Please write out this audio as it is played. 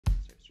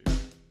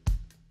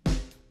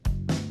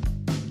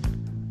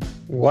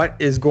What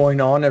is going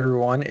on,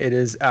 everyone? It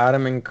is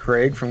Adam and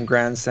Craig from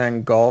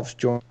Grandstand Golf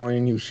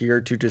joining you here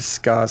to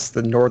discuss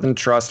the Northern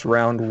Trust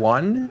round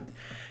one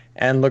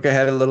and look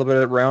ahead a little bit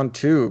at round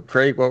two.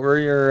 Craig, what were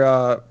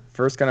your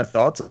first kind of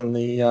thoughts on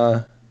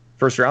the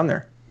first round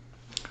there?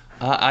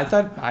 I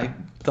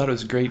thought it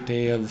was a great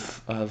day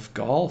of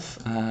golf.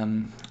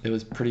 It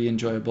was pretty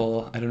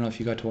enjoyable. I don't know if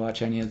you got to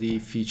watch any of the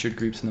featured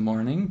groups in the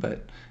morning,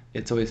 but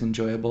it's always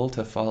enjoyable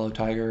to follow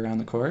Tiger around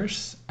the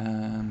course.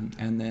 And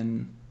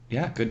then,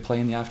 yeah, good play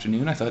in the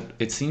afternoon. I thought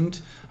it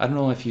seemed, I don't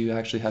know if you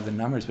actually have the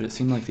numbers, but it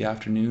seemed like the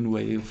afternoon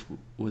wave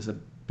was a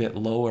bit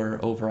lower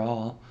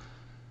overall.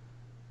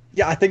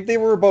 Yeah, I think they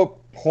were about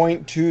zero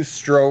point 0.2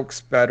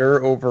 strokes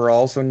better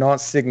overall, so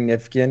not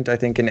significant, I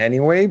think, in any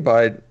way,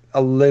 but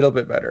a little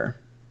bit better.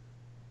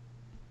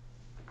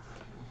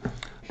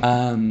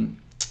 Um,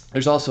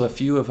 there's also a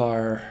few of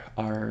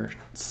our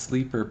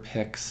sleeper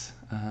picks,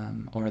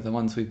 or the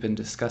ones we've been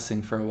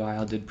discussing for a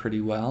while, did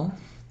pretty well,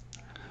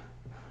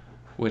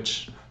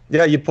 which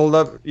Yeah, you pulled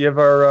up, you have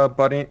our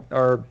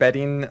our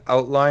betting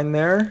outline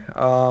there.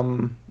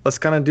 Let's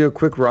kind of do a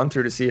quick run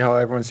through to see how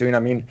everyone's doing. I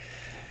mean,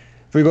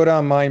 if we go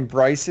down mine,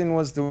 Bryson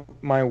was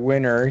my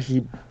winner.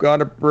 He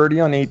got a birdie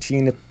on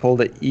 18 to pull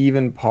the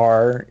even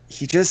par.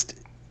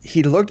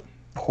 He looked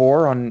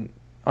poor on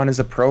his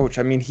approach.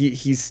 I mean,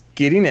 he's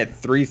getting it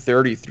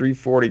 330,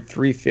 340,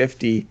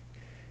 350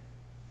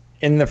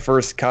 in the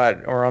first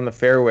cut or on the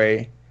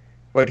fairway,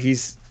 but he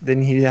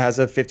has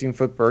a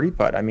 15-foot birdie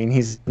putt. I mean,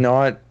 he's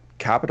not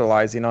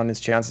capitalizing on his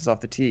chances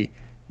off the tee.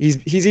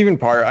 He's even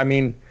par. I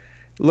mean,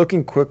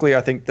 looking quickly,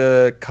 I think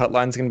the cut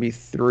line's going to be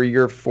 3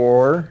 or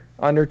 4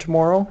 under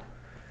tomorrow.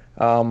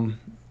 Um,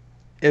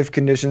 if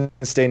conditions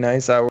stay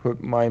nice, I would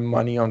put my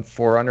money on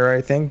 4 under,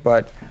 I think,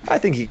 but I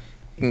think he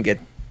can get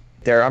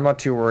there. I'm not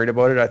too worried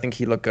about it. I think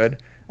he looked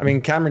good. I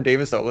mean, Cameron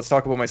Davis, though, let's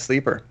talk about my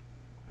sleeper.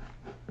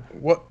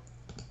 What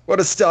what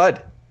a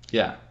stud.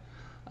 Yeah.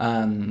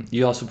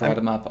 You also brought I'm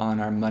him up on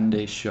our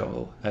Monday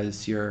show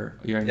as your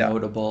Yeah,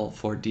 notable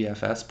for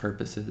DFS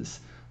purposes.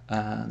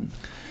 Um,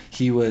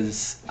 he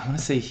was, I want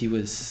to say he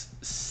was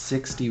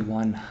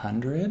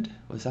 6,100.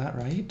 Was that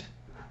right?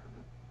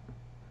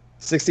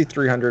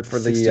 6,300 for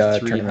the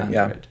tournament.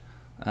 Yeah.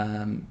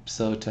 6,300.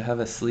 So to have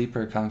a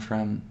sleeper come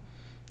from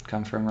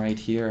right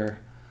here,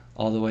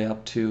 all the way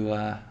up to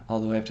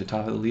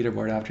top of the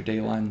leaderboard after day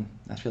one,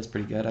 that feels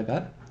pretty good, I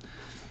bet.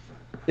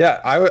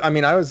 Yeah, I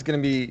mean, I was gonna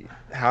be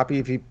happy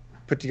if he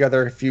put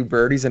together a few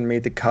birdies and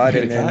made the cut,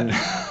 Made a and cut.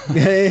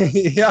 then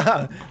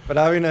yeah. But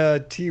having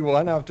a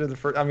T1 after the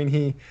first, I mean,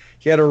 he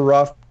had a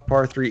rough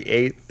par three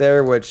eighth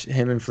there, which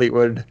him and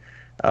Fleetwood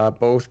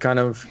both kind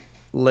of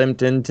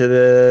limped into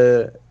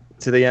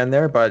the end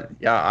there. But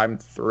yeah, I'm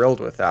thrilled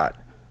with that.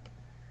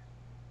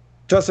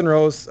 Justin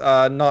Rose,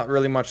 not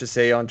really much to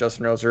say on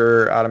Justin Rose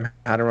or Adam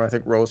Hadron. I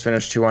think Rose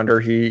finished 2 under.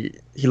 He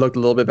looked a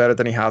little bit better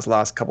than he has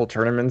last couple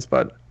tournaments,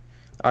 but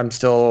I'm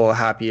still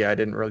happy I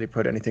didn't really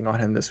put anything on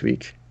him this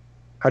week.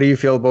 How do you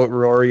feel about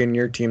Rory and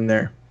your team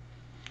there?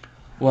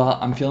 Well,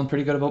 I'm feeling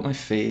pretty good about my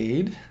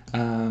fade.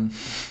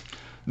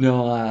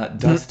 No,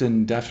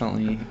 Dustin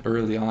definitely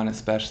early on,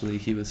 especially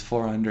he was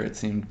 4 under. It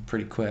seemed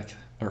pretty quick,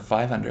 or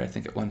 5 under, I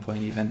think at one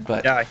point even.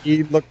 But Yeah,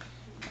 he looked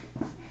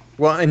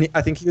well, and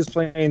I think he was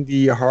playing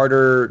the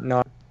harder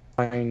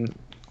nine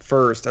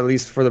first, at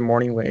least for the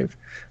morning wave.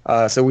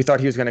 So we thought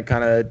he was going to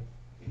kind of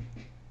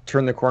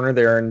turn the corner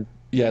there and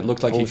yeah, it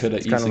looked like he could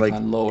have post kind of easily like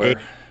gone eight lower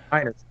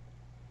nine.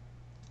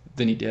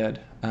 than he did.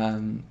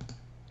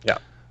 Yeah.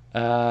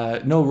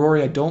 No,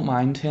 Rory, I don't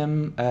mind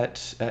him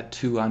at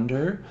 2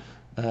 under.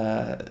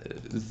 Uh,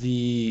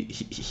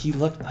 he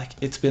looked like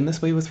it's been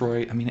this way with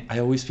Rory. I mean, I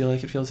always feel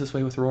like it feels this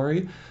way with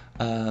Rory.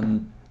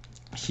 Um,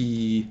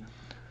 he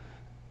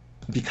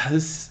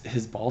because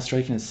his ball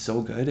striking is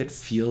so good, it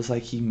feels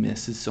like he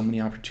misses so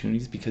many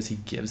opportunities because he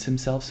gives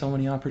himself so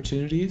many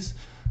opportunities.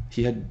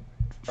 He had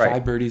Right.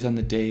 5 birdies on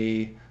the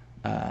day,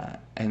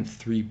 and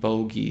 3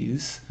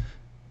 bogeys,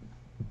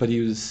 but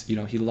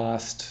he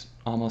lost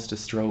almost a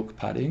stroke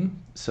putting.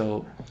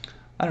 So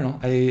I don't know.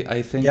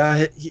 I think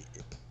Yeah,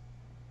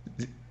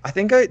 I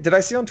think I did I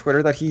see on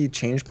Twitter that he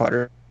changed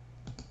putter.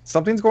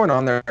 Something's going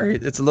on there.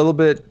 It's a little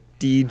bit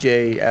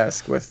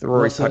DJ-esque with well.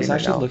 Rory's So I was putting right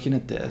actually now. looking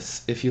at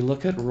this. If you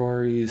look at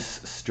Rory's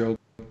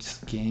strokes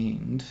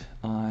gained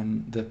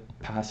on the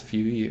past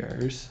few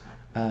years,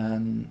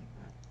 um,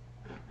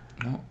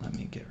 no, let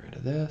me get rid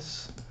of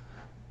this.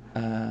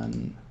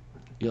 Um,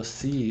 you'll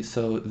see.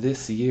 So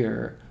this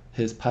year,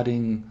 his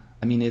putting,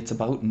 I mean, it's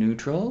about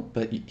neutral,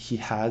 but he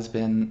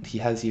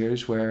has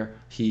years where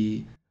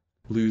he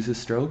loses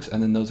strokes,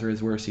 and then those are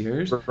his worst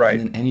years. And Right.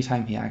 then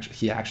anytime he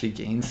actually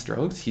gains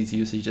strokes, he's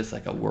usually just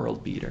like a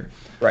world beater.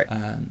 Right.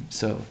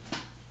 So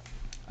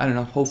I don't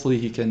know. Hopefully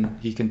he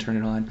can turn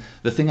it on.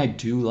 The thing I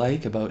do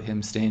like about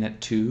him staying at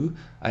two,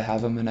 I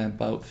have him in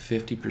about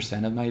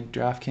 50% of my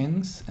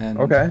DraftKings, and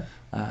Okay.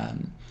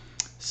 um,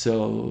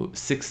 so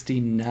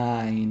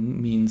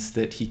 69 means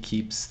that he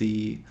keeps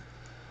the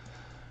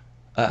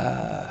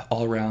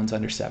all rounds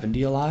under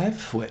 70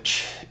 alive.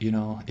 Which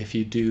if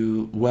you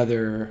do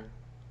whether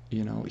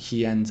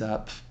he ends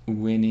up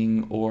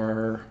winning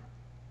or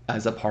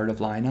as a part of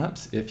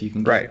lineups. If you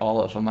can get Right.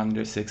 all of them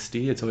under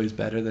 60, it's always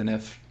better than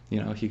if,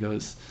 he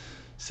goes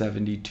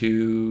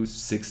 72,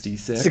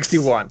 66.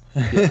 61.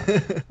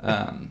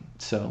 Yeah.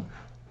 So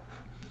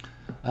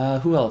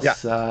who Yeah.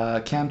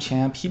 else? Cam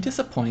Champ, he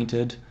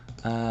disappointed.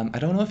 I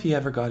don't know if he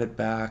ever got it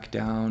back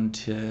down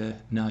to,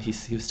 no, he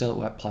was still at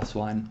what,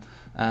 +1.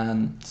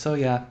 So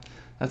yeah,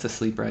 that's a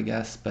sleeper, I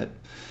guess. But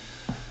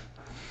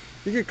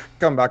You could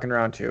come back in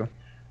round 2.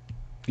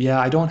 yeah,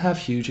 I don't have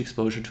huge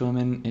exposure to him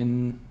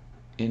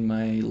in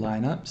my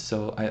lineup,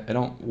 so I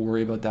don't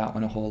worry about that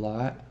one a whole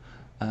lot.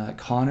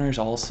 Connors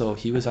also,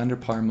 he was under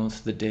par most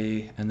of the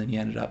day, and then he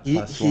ended up He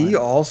 +1.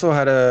 also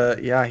had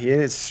he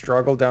had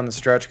struggled down the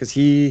stretch because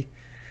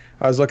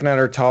I was looking at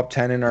our top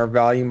 10 in our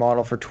value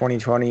model for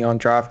 2020 on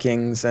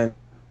DraftKings and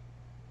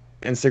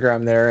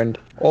Instagram there, and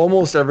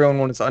almost everyone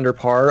was under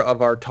par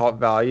of our top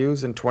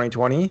values in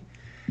 2020.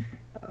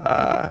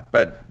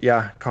 But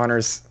yeah,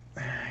 Connor's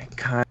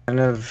kind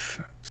of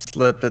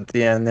slipped at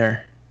the end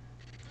there.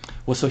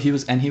 Well, so he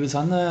was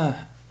on the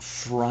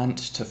front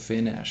to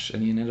finish,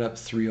 and he ended up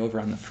 3 over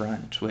on the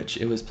front, which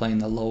it was playing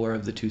the lower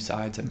of the two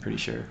sides, I'm pretty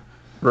sure.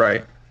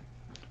 Right.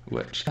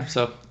 Which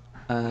so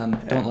don't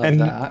love And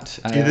that.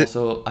 do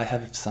the, I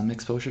have some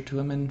exposure to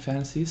him in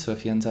fantasy, so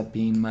if he ends up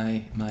being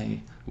my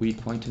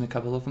weak point in a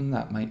couple of them,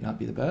 that might not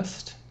be the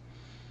best.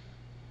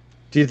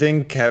 do you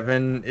think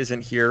Kevin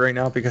isn't here right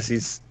now because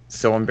he's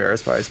so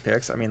embarrassed by his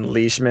picks? I mean,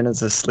 Leishman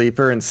is a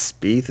sleeper and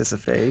Spieth is a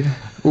fade.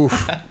 Oof.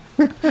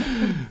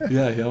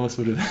 Yeah, he almost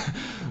would have.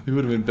 He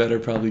would have been better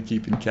probably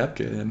keeping Koepka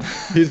in.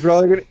 He's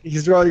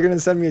probably gonna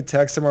send me a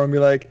text tomorrow and be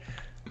like,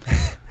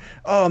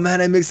 "Oh man,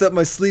 I mixed up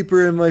my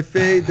sleeper and my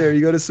fade there.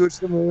 You got to switch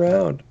them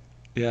around."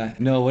 Yeah.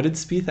 No. What did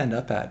Spieth end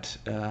up at?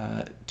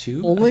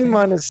 2, I Only think.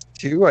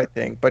 -2, I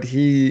think. But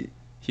He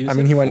I was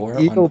mean, at he went 4 at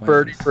one eagle, point.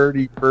 birdie,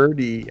 birdie,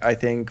 birdie. I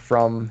think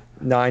from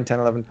 9, 10,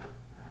 11,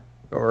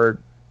 or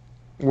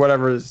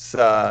whatever's.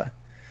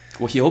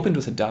 Well, he opened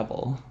with a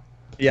double,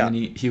 and Yeah, then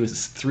he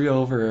was 3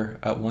 over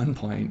at one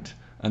point,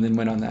 and then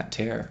went on that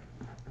tear.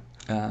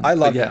 I But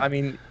loved it. yeah. I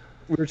mean,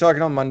 we were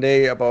talking on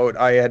Monday about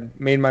I had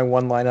made my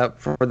one lineup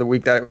for the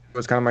week that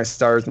was kind of my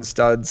stars and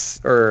studs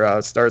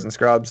or stars and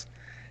scrubs.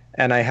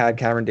 And I had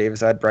Cameron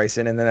Davis, I had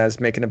Bryson, and then I was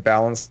making a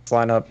balanced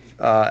lineup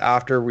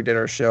after we did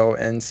our show.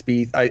 And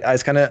Spieth, I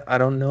was kind of, I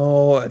don't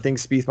know, I think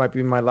Spieth might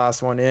be my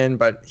last one in,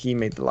 but he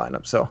made the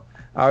lineup, so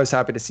I was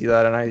happy to see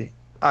that. And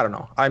I don't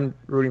know, I'm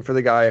rooting for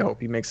the guy. I hope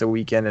he makes a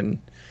weekend and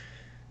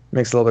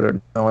makes a little bit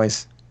of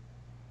noise.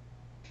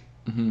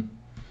 hmm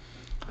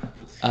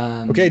Okay,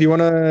 Um, do you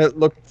want to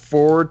look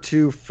forward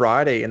to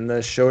Friday in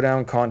the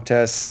Showdown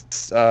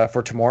contests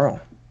for tomorrow?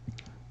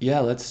 yeah,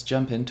 let's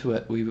jump into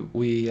it.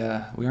 We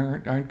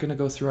aren't going to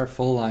go through our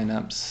full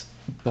lineups,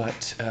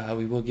 but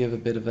we will give a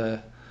bit of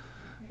a.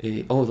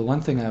 Oh, the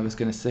one thing I was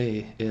going to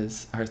say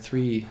is our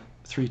three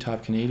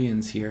top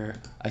Canadians here.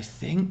 I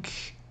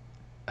think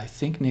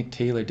Nick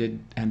Taylor did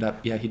end up.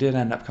 Yeah, he did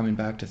end up coming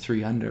back to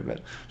 3 under, but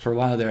for a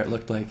while there, it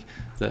looked like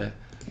the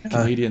Uh,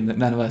 Canadian that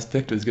none of us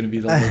picked was going to be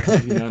the low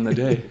Canadian on the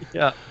day.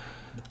 Yeah.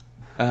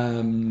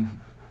 Um,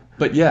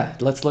 but yeah,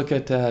 let's look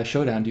at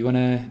Showdown. Do you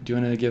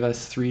wanna give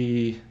us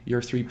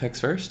your 3 picks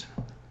first?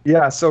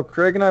 Yeah, so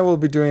Craig and I will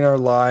be doing our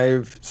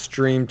live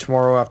stream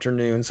tomorrow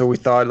afternoon. So we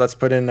thought let's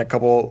put in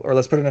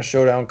a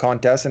showdown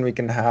contest and we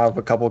can have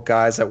a couple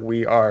guys that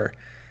we are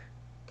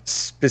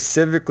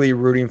specifically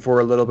rooting for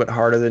a little bit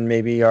harder than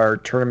maybe our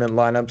tournament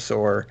lineups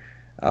or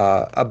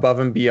above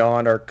and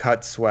beyond our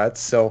cut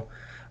sweats. So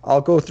I'll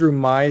go through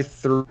my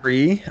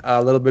 3,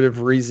 a little bit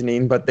of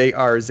reasoning, but they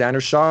are Xander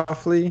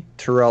Schauffele,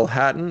 Tyrrell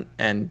Hatton,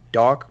 and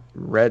Doc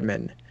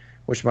Redman,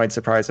 which might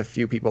surprise a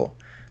few people.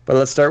 But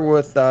let's start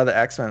with the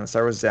X-Men. Let's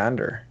start with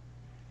Xander.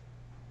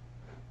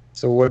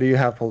 So what do you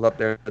have pulled up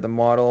there? The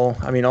model.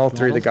 I mean, all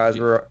 3 of the Model? guys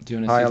were Do you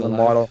want to high see on the the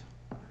live? model.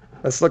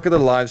 Let's look at the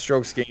live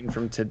strokes gained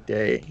from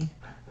today.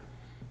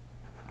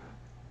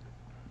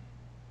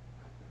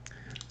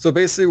 So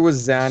basically with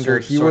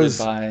Xander, he Sorted was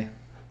by.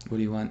 What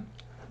do you want?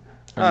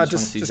 Or you just want to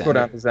see just go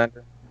down Xander? to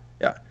Xander.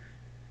 Yeah.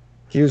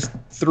 He was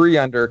 3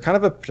 under, kind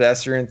of a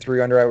pedestrian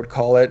 3 under, I would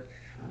call it.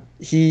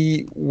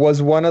 He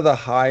was one of the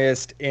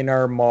highest in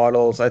our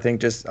models, I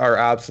think, just our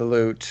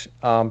absolute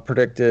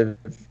predictive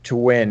to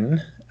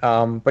win.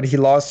 But he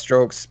lost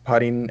strokes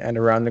putting and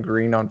around the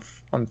green on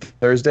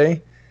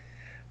Thursday.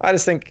 I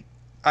just think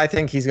I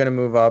think he's going to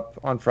move up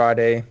on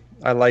Friday.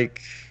 I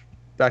like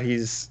that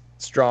he's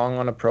strong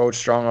on approach,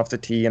 strong off the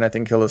tee, and I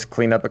think he'll just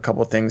clean up a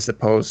couple things to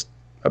post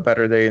a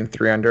better day in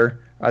 3 under.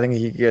 I think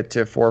he could get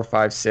to 4,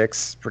 5,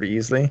 6 pretty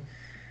easily.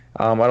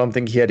 I don't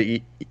think he had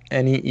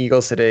any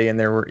eagles today, and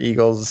there were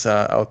eagles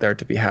out there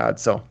to be had.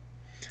 So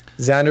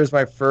Xander's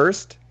my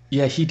first.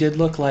 Yeah, he did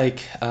look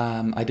like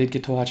I did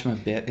get to watch him a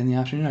bit in the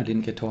afternoon. I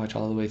didn't get to watch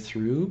all the way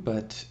through,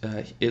 but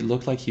it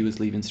looked like he was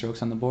leaving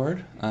strokes on the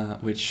board,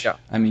 which Yeah.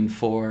 I mean,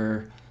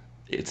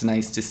 it's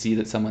nice to see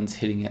that someone's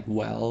hitting it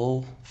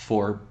well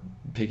for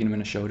picking him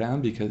in a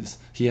showdown because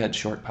he had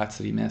short putts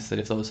that he missed. That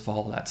if those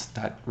fall,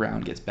 that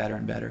round gets better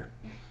and better.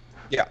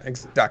 Yeah,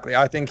 exactly.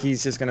 I think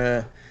he's just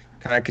gonna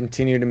kind of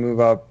continue to move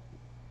up.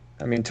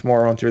 I mean,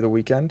 tomorrow and through the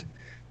weekend.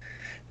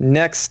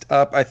 Next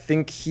up, I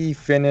think he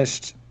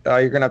finished.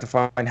 You're gonna have to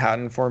find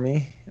Hatton for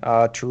me.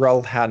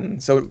 Terrell Hatton.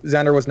 So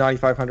Xander was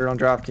 9,500 on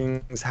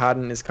DraftKings.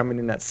 Hatton is coming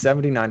in at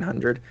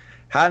 7,900.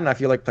 Hatton, I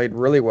feel like played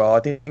really well. I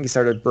think he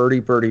started birdie,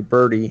 birdie,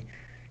 birdie,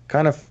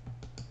 kind of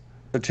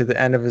to the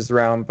end of his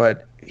round,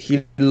 but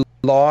he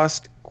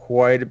lost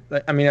quite.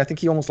 I mean, I think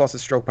he almost lost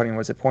his stroke putting.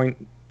 Was it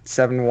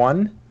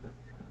 0.71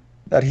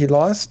 that he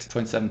lost?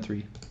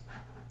 0.73.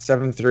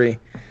 7.3.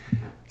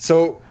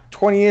 So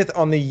 20th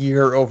on the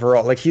year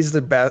overall. Like he's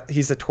the best.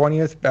 He's the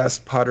 20th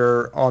best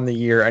putter on the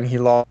year, and he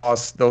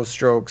lost those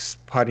strokes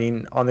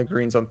putting on the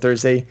greens on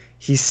Thursday.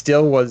 He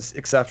still was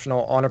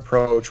exceptional on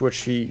approach, which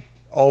he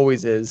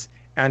always is,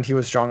 and he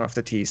was strong off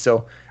the tee.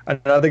 So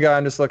another guy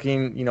I'm just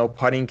looking.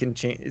 Putting can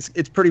change.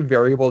 It's pretty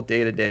variable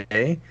day to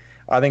day.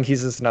 I think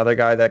he's just another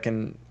guy that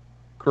can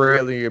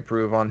greatly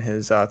improve on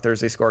his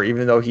Thursday score,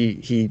 even though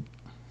he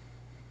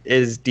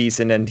is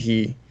decent and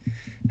he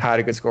had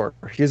a good score.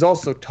 He's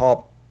also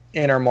top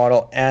in our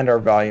model and our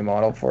value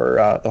model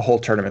for the whole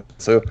tournament.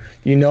 So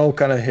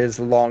kind of his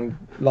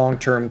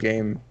long-term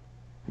game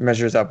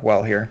measures up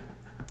well here.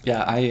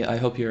 Yeah, I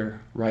hope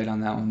you're right on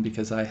that one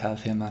because I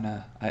have him on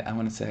I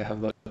want to say I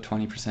have about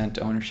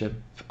 20% ownership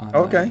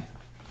on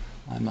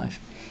my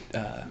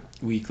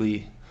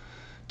weekly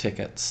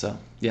tickets. So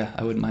yeah,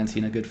 I wouldn't mind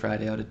seeing a good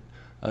Friday out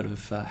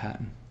of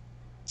Hatton.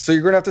 So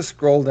you're going to have to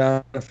scroll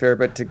down a fair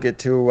bit to get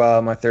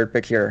to my third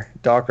pick here.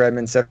 Doc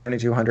Redman,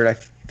 7,200. I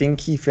think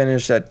he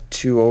finished at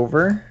 2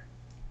 over.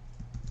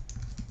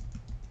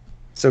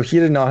 So he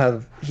did not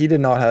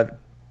have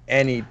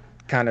any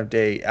kind of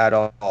day at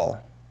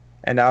all.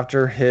 And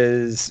after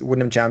his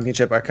Wyndham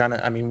Championship,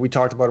 we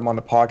talked about him on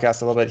the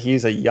podcast a little bit.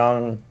 He's a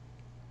young,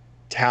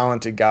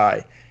 talented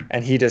guy,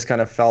 and he just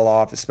kind of fell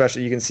off,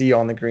 especially you can see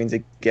on the greens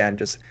again,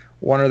 just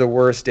one of the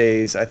worst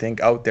days, I think,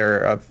 out there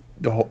of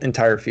the whole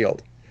entire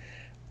field.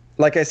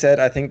 Like I said,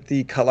 I think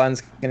the cut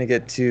line's going to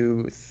get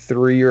to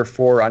 3 or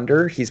 4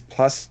 under. He's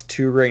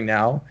 +2 right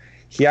now.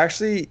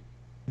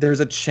 There's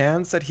a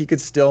chance that he could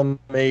still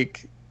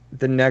make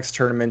the next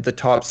tournament, the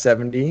top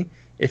 70,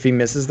 if he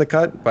misses the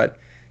cut. But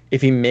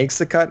if he makes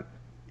the cut,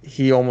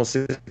 he almost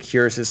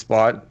secures his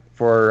spot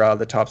for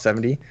the top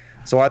 70.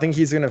 So I think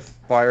he's going to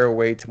fire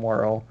away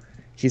tomorrow.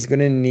 He's going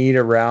to need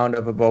a round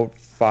of about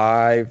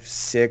 5,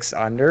 6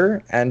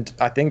 under. And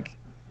I think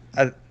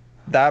at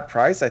that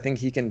price, I think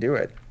he can do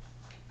it.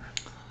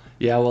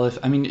 Yeah, well,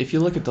 if you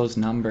look at those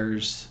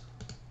numbers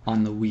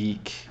on the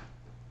week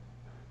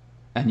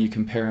and you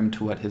compare him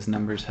to what his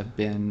numbers have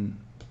been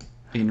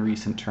in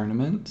recent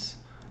tournaments,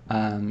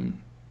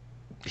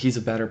 he's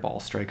a better ball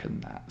striker than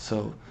that.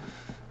 So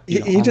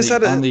he just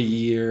had on the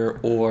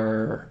year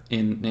or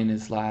in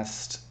his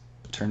last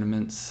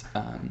tournaments,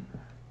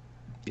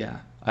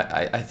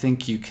 I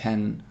think you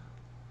can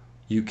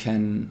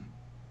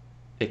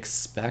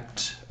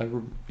expect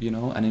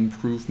an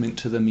improvement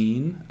to the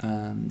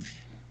mean.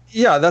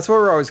 Yeah, that's what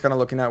we're always kind of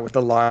looking at with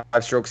the live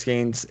strokes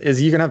gains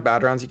is you can have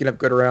bad rounds, you can have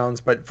good rounds,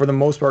 but for the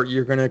most part,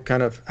 you're going to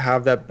kind of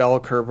have that bell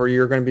curve where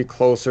you're going to be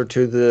closer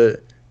to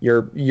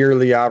your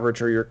yearly average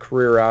or your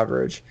career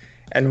average.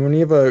 And when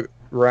you have a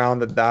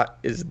round that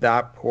is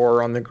that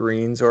poor on the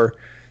greens or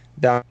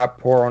that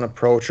poor on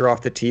approach or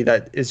off the tee,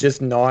 that is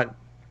just not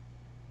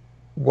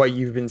what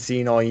you've been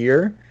seeing all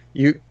year,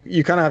 you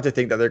kind of have to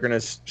think that they're going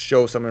to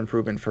show some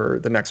improvement for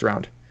the next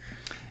round.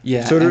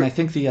 Yeah, and I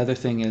think the other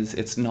thing is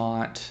it's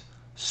not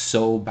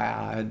so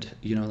bad,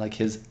 like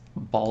his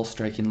ball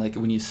striking, like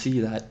when you see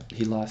that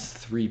he lost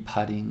 3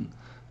 putting,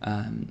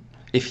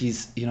 if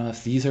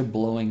these are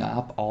blowing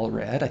up all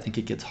red, I think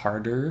it gets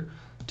harder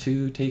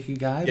to take a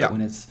guy. Yeah. But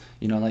when it's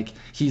like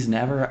he's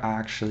never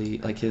actually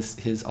like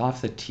his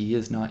off the tee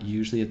is not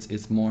usually,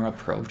 it's more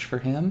approach for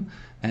him,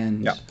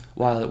 and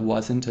while it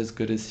wasn't as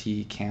good as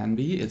he can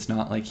be, it's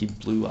not like he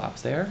blew up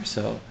there.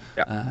 So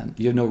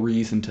you have no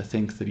reason to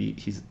think that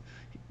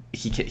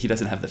he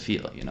doesn't have the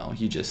feel,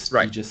 you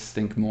just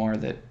think more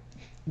that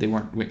they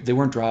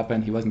weren't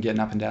dropping, he wasn't getting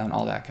up and down,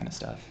 all that kind of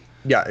stuff.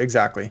 Yeah,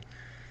 exactly.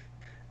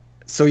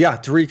 So to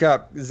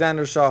recap,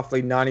 Xander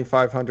Schauffele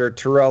 9,500,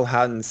 Terrell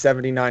Hatton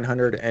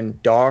 7,900,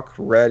 and Doc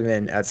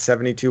Redman at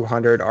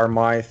 7,200 are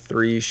my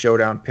 3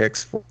 showdown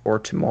picks for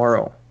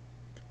tomorrow.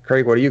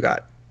 Craig, what do you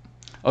got?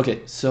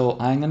 Okay, so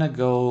I'm gonna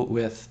go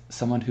with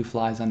someone who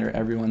flies under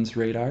everyone's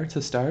radar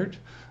to start,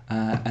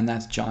 and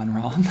that's John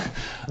Rahm.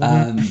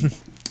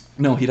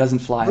 No, he doesn't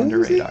fly under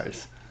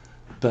radars,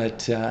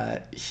 but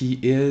he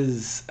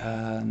is,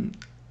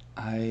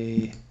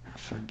 I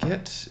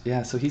forget,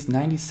 so he's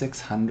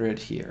 9,600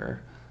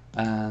 here.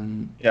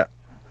 And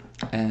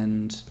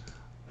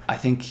I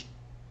think,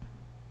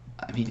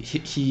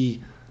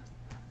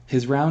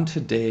 his round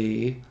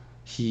today,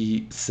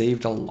 he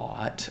saved a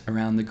lot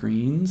around the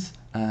greens.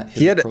 I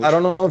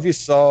don't know if you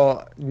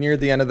saw near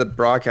the end of the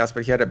broadcast,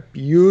 but he had a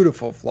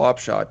beautiful flop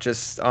shot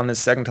just on his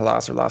second to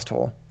last or last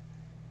hole.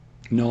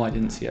 No, I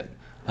didn't see it.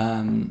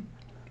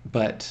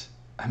 But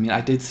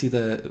I did see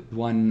the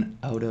one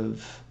out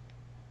of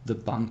the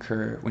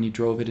bunker, when he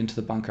drove it into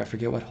the bunker. I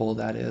forget what hole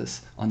that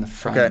is on the Okay.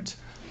 front.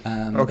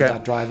 But Okay.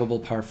 that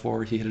drivable par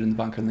four, he hit it in the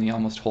bunker, and then he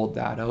almost holed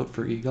that out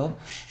for eagle.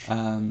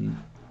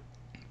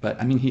 But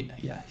I mean,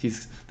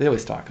 they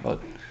always talk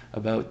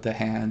about the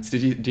hands.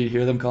 Did you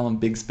hear them call him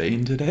Big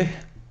Spain today?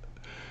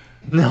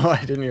 No, I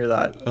didn't hear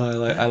that. I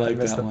I like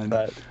missed that one.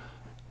 that.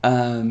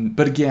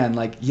 But again,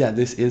 like, yeah,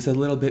 this is a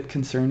little bit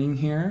concerning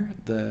here,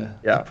 the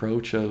Yeah.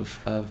 approach of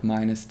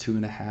minus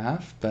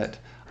 2.5. But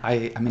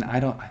I mean, I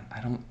don't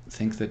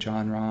think that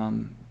John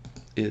Rahm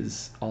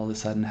is all of a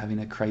sudden having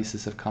a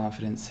crisis of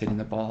confidence hitting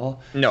the ball.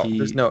 No,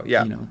 there's no.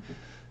 Yeah.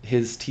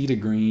 His tee to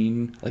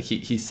green, like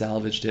he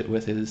salvaged it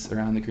with his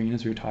around the green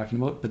as we were talking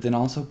about, but then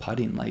also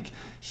putting, like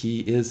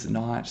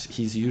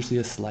he's usually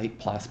a slight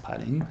plus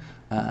putting,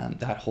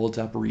 that holds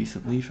up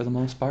recently for the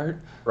most part.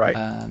 Right.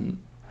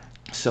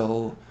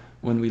 So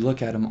when we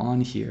look at him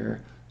on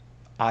here,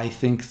 I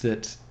think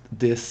that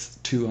this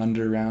 2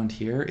 under round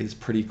here is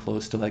pretty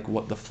close to like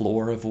what the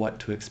floor of what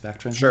to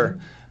expect from Sure.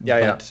 him. Yeah.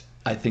 Yeah. But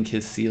I think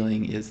his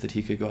ceiling is that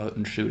he could go out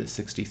and shoot a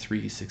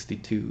 63,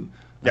 62.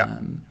 Yeah.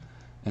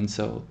 And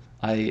so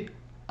I'm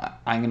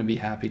going to be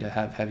happy to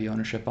have heavy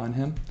ownership on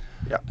him.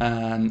 Yeah.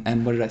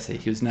 And what did I say?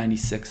 He was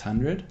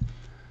 9,600.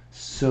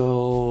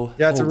 So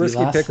Yeah, it's a the risky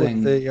last pick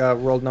thing, with the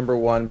world number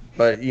one,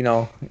 but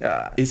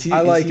is he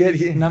I is like he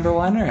it. number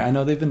one, or I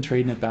know they've been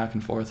trading it back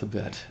and forth a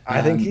bit.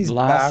 I think he's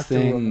Last back to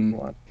world number thing,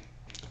 one.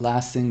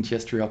 last thing,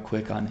 just real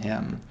quick on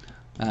him,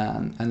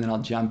 and then I'll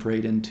jump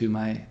right into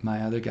my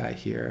other guy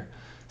here.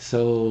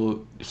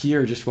 So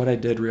here, just what I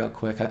did real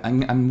quick.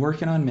 I'm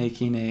working on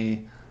making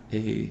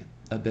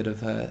a bit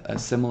of a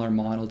similar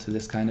model to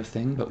this kind of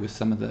thing, but with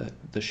some of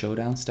the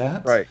showdown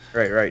stats. Right.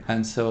 Right. Right.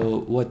 And so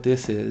what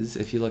this is,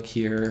 if you look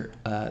here,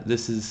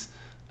 this is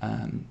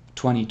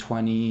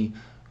 2020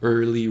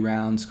 early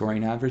round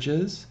scoring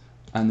averages,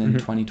 and then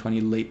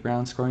 2020 late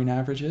round scoring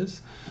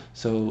averages.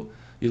 So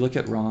you look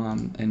at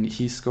Rahm, and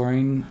he's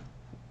scoring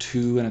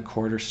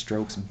 2.25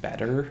 strokes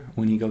better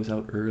when he goes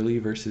out early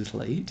versus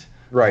late.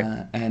 Right.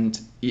 And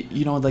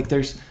like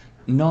there's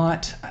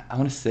not, I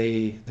want to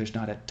say there's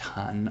not a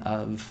ton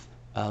of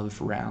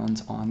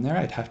rounds on there.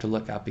 I'd have to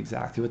look up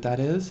exactly what that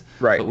is.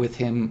 Right. But with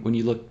him, when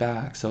you look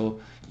back, so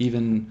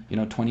even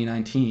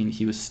 2019,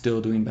 he was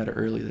still doing better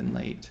early than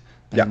late.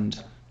 Yeah. And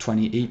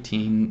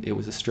 2018, it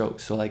was a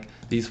stroke. So like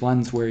these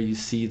ones where you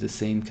see the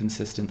same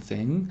consistent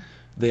thing,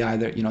 they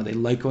either they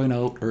like going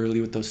out early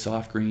with those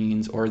soft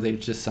greens, or they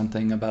just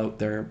something about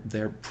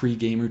their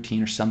pre-game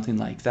routine or something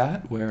like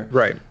that, where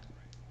Right.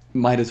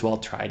 might as well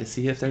try to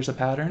see if there's a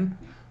pattern.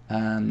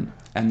 And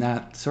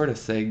that sort of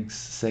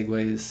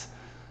segues.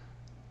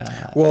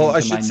 Well, I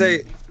into should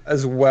say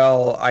as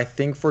well, I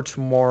think for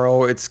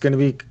tomorrow it's going to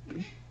be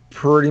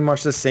pretty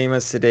much the same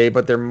as today,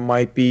 but there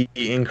might be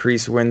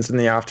increased winds in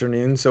the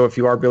afternoon. So if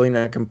you are building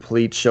a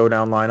complete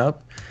showdown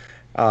lineup,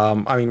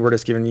 I mean, we're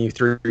just giving you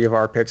 3 of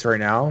our picks right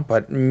now,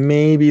 but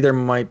maybe there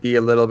might be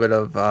a little bit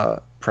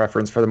of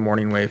preference for the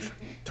morning wave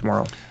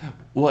tomorrow.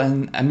 Well,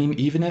 and I mean,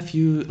 even if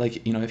you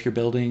like, if you're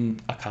building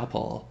a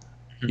couple,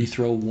 you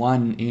throw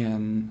one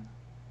in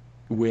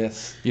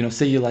with,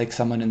 say you like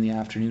someone in the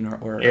afternoon or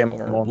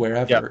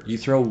wherever, Yeah. you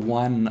throw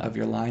one of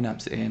your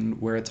lineups in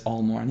where it's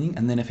all morning,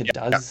 and then if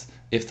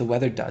if the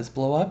weather does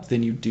blow up,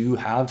 then you do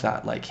have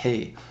that, like,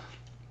 hey,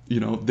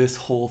 this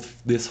whole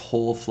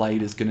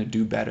flight is going to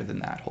do better than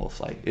that whole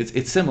flight.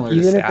 It's similar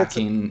to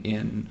stacking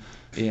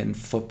in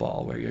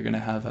football, where you're going to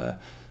have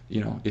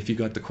if you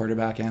got the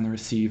quarterback and the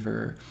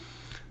receiver,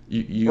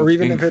 you or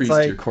even if increased it's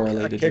like your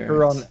correlated a kicker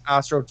variance. on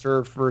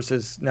AstroTurf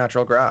versus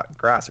natural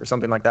grass or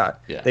something like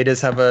that. Yeah. They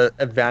just have an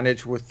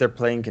advantage with their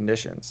playing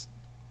conditions.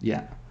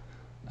 Yeah.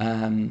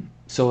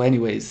 So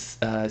anyways,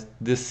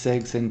 this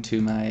segs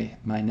into my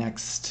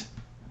next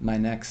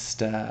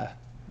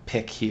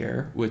pick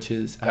here, which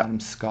is Adam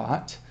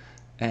Scott,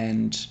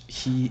 and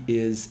he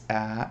is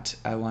at,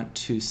 I want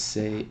to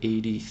say,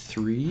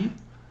 83.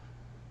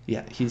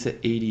 Yeah, he's at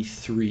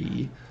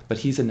 83, but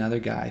he's another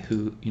guy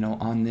who,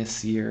 on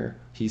this year,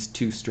 he's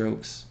 2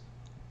 strokes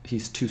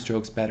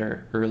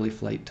better early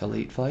flight to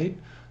late flight.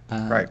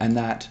 Right. And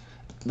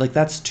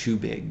that's too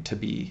big to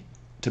be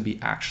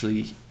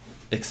actually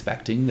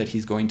expecting that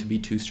he's going to be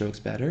 2 strokes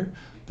better.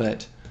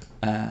 But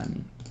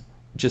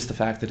just the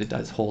fact that it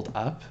does hold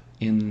up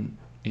in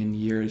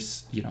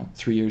years,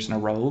 3 years in a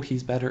row,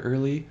 he's better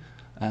early,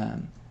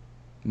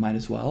 might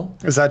as well.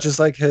 Is that just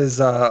like his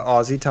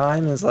Aussie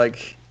time is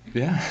like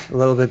Yeah. a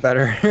little bit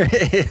better?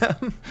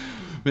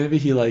 Maybe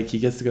he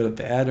gets to go to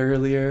bed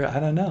earlier.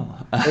 I don't know.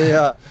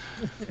 Yeah.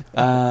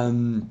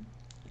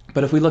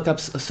 But if we look up,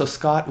 so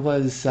Scott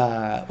was,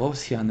 what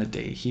was he on the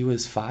day? He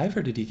was 5,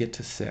 or did he get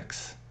to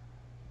 6?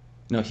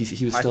 No,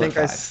 he was still at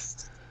 5.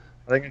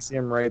 I think I see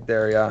him right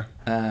there. Yeah.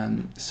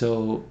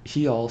 So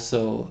he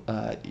also,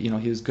 he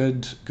was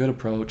good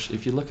approach.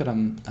 If you look at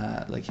him,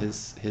 like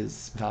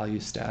his value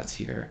stats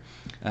here,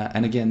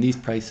 and again, these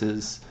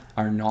prices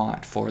are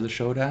not for the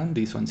showdown.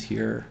 These ones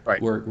here, Right.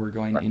 we're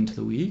going into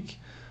the week.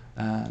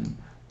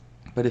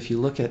 But if you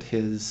look at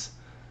his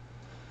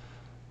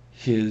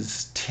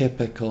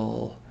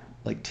typical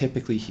like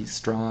typically he's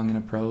strong in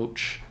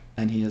approach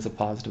and he is a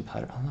positive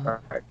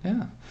putter. Right.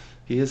 Yeah,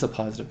 he is a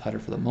positive putter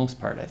for the most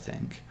part, I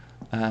think.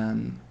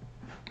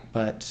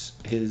 But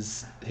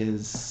his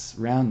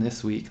round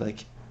this week,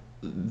 like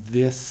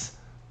this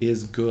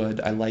is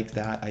good. I like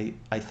that.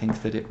 I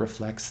think that it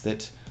reflects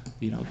that,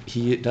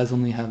 he does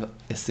only have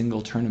a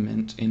single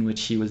tournament in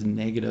which he was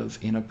negative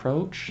in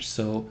approach.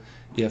 So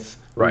if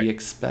Right. we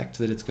expect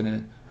that it's going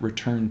to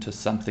return to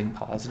something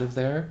positive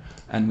there,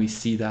 and we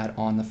see that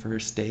on the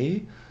first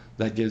day,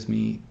 that gives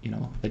me,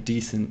 a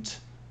decent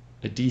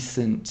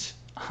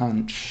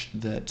hunch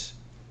that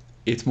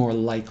it's more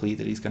likely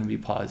that he's going to be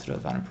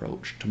positive on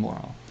approach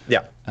tomorrow.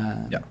 Yeah.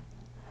 Um, Yeah.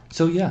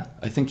 so yeah,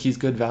 I think he's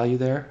good value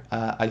there.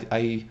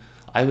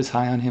 I was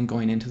high on him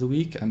going into the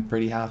week. I'm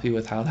pretty happy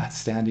with how that's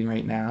standing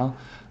right now.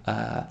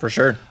 For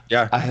sure.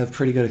 Yeah. I have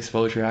pretty good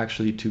exposure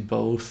actually to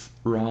both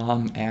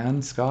Rom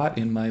and Scott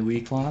in my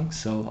week long,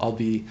 so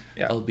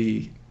Yeah. I'll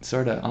be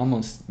sort of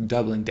almost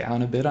doubling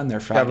down a bit on their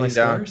Friday Doubling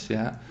down. scores.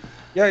 Yeah.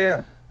 Yeah.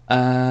 Yeah.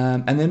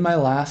 And then my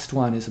last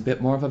one is a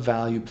bit more of a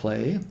value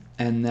play,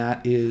 and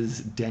that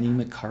is Denny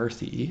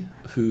McCarthy,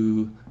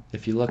 who,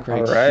 if you look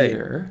right All right.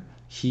 here,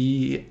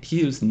 he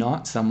is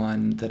not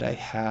someone that I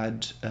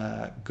had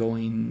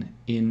going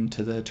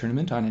into the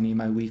tournament on any of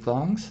my week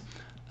longs,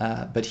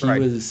 but he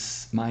Right.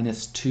 was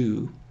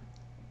 -2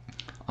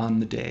 on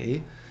the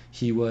day.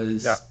 He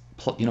was, Yeah.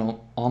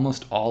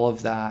 almost all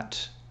of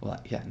that. Well,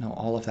 yeah, no,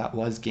 all of that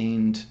was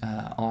gained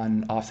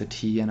on off the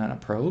tee and on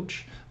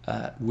approach,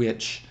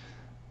 which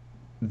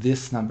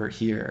this number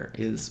here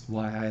is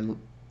why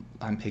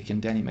I'm picking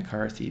Denny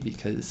McCarthy,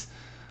 because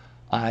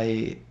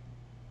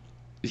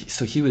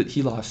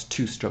he lost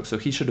 2 strokes, so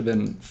he should have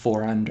been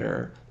 4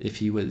 under if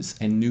he was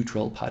a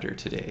neutral putter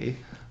today,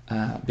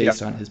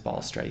 based on his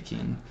ball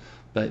striking.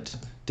 But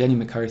Denny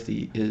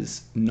McCarthy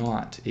is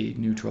not a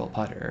neutral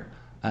putter.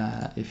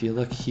 If you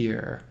look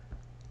here,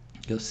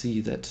 you'll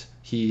see that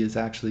he is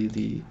actually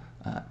the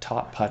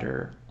top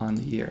putter on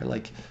the year.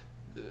 Like,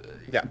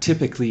 Yeah.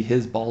 typically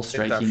his ball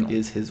striking Exceptional.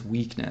 is his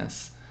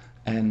weakness,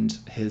 and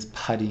his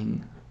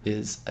putting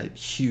is a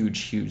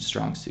huge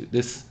strong suit.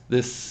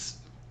 This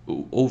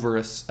over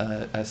a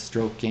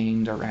stroke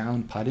gained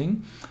around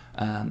putting,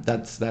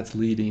 that's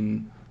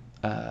leading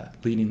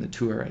the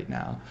tour right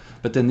now.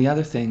 But then the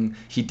other thing,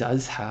 he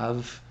does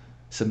have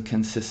some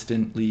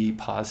consistently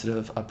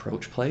positive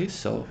approach plays.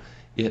 So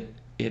it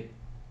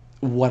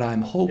what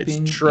I'm hoping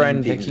in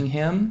trending. picking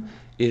him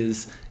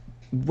is,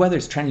 whether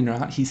it's trending or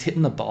not, he's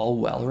hitting the ball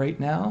well right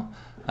now.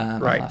 I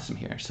Right. lost him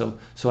here. So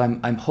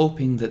I'm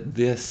hoping that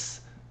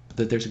there's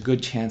a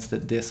good chance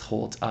that this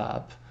holds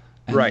up.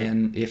 And Right.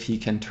 then if he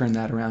can turn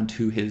that around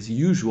to his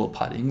usual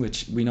putting,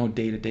 which we know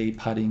day-to-day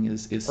putting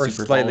is Or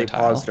super slightly volatile,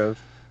 positive.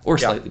 or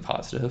Yeah. slightly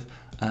positive,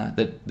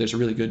 that there's a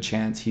really good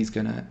chance he's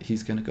gonna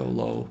go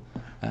low.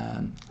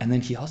 And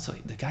then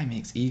the guy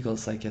makes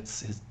eagles like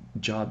it's his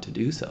job to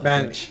do so.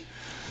 Man, Which,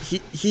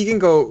 he can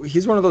go.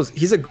 He's one of those.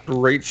 He's a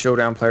great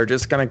showdown player.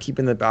 Just kind of keep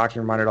in the back of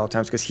your mind at all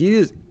times,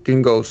 because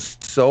can go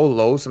so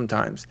low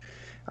sometimes.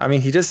 I mean,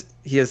 he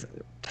has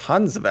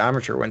tons of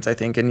amateur wins, I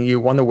think, and he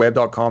won the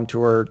Web.com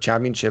Tour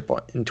Championship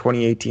in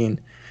 2018.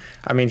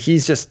 I mean,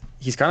 he's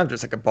kind of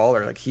just like a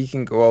baller. Like, he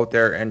can go out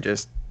there and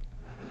just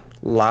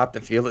lap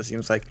the field, it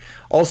seems like.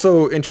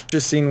 Also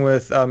interesting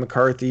with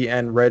McCarthy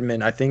and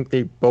Redmond, I think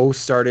they both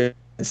started in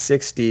the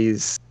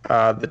 60s,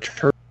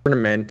 the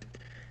tournament,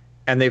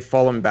 and they've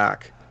fallen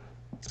back.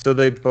 So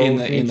they both in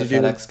need the to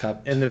do FedEx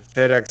Cup. in the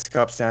FedEx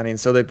Cup standing.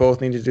 So they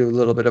both need to do a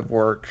little bit of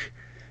work.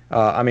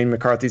 I mean,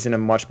 McCarthy's in a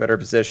much better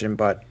position,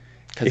 but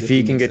if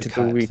he can get to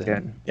the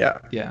weekend,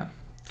 yeah.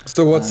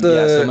 So what's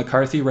so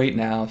McCarthy right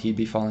now, he'd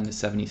be falling to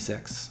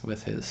 76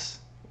 with his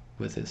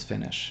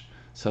finish.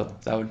 So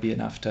that would be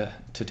enough to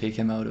take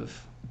him out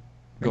of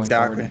going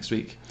forward next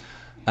week.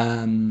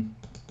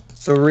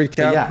 So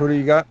recap, who do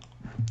you got?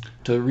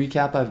 To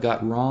recap, I've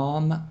got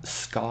Rom,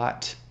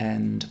 Scott,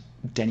 and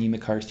Denny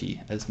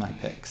McCarthy as my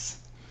picks.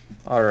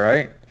 All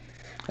right.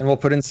 And we'll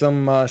put in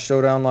some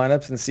showdown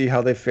lineups and see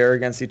how they fare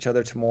against each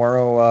other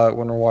tomorrow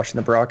when we're watching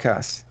the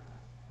broadcast.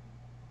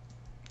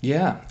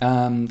 Yeah.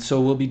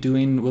 So we'll be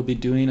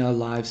doing a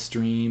live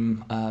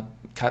stream,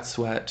 cut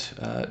sweat,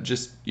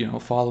 just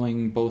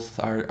following both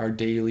our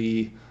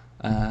daily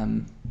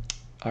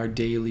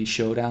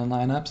showdown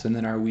lineups, and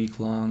then our week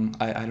long.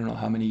 I don't know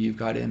how many you've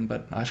got in,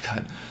 but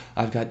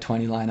I've got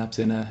 20 lineups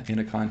in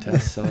a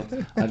contest. So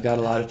I've got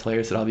a lot of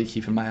players that I'll be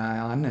keeping my eye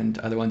on, and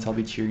other ones I'll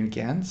be cheering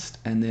against.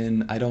 And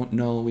then I don't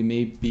know, we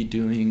may be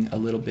doing a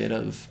little bit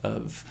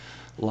of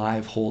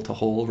live hole to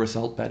hole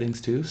result bettings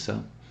too.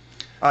 So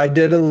I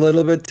did a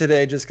little bit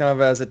today, just kind of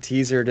as a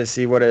teaser to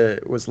see what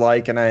it was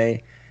like, and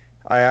I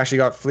actually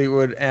got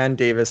Fleetwood and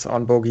Davis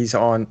on bogeys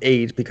on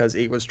 8, because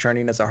 8 was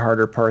trending as a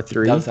harder par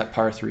 3. That was that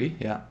par 3,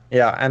 yeah.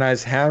 Yeah, and I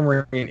was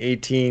hammering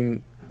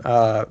 18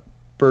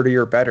 birdie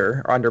or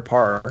better, or under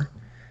par,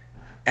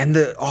 and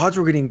the odds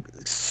were getting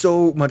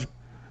so much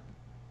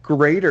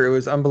greater. It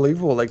was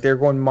unbelievable. Like, they're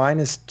going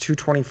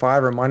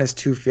 -225 or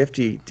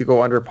 -250 to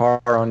go under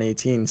par on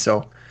 18.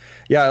 So,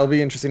 Yeah, it'll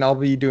be interesting. I'll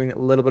be doing a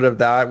little bit of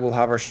that. We'll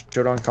have our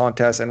showdown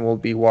contest, and we'll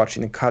be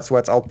watching the cut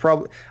sweats.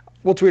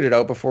 We'll tweet it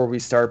out before we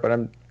start, but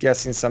I'm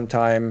guessing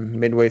sometime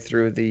midway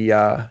through the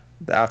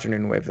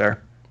afternoon wave there,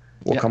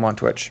 we'll Yep. come on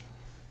Twitch.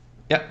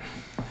 Yep.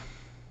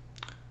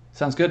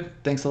 Sounds good.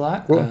 Thanks a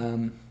lot.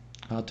 Cool.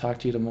 I'll talk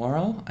to you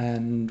tomorrow,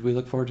 and we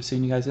look forward to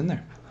seeing you guys in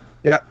there.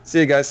 Yeah,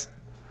 see you guys.